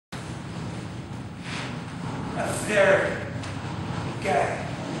very gay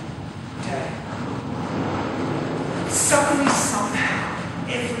day. Suddenly, somehow,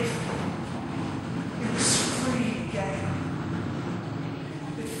 everything, it was free again.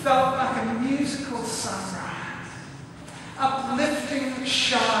 It felt like a musical sunrise, uplifting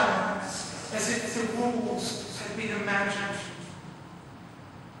shines as if the rules had been imagined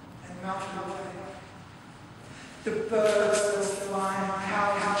and melted away. The birds were flying,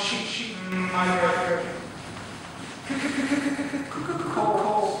 how sheep migrating.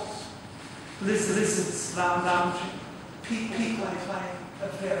 Calls, lizards lounging, people playing a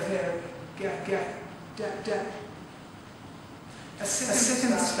very day. A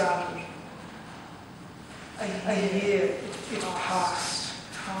second started. A year it passed.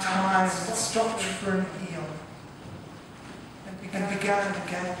 Time stopped for an eon and began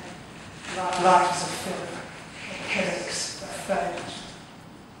again. Life is a feather. Headaches fade.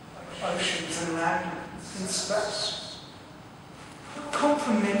 Oceans and land in space.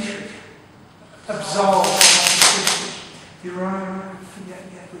 Complementary. Absolved. Your own forget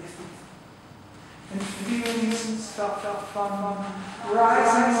everything. And feelings felt fun,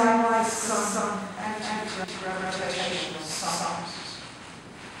 rising like some anti-gravitational suns.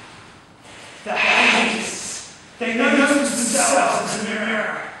 The Hades, they noticed themselves in the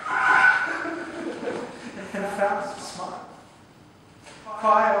mirror. And found some smile.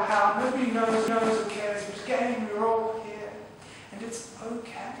 Why or how, nobody knows or cares, but again, we're all here, and it's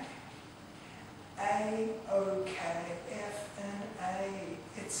okay. A-OK, F-N-A,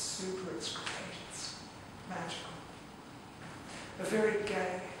 it's super, it's great. Magical. A very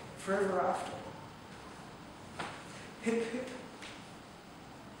gay, forever after. Hip hip.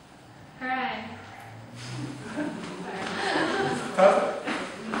 Hooray. Perfect.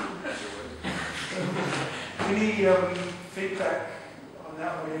 Any feedback on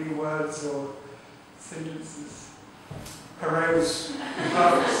that one? Any words or sentences? Hooray was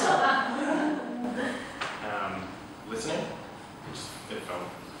listening. It felt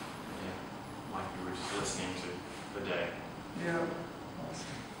like we were just listening to the day. Yeah.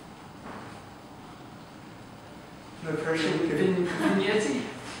 Awesome. No pressure. Vignette?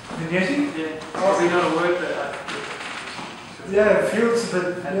 Vignette? Yeah. Probably not a word, but yeah, it feels a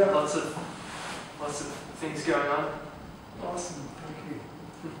bit. Had Yeah. lots of things going on. Awesome. Thank you.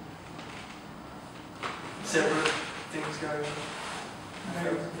 Separate things going on.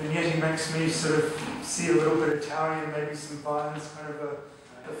 Vignette makes me sort of see a little bit of Italian, maybe some violence, kind of a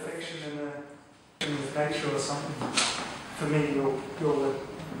perfection in with nature or something. For me, your word.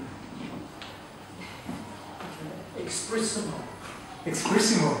 Expressimo.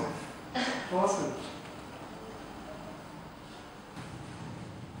 Expressimo. Awesome.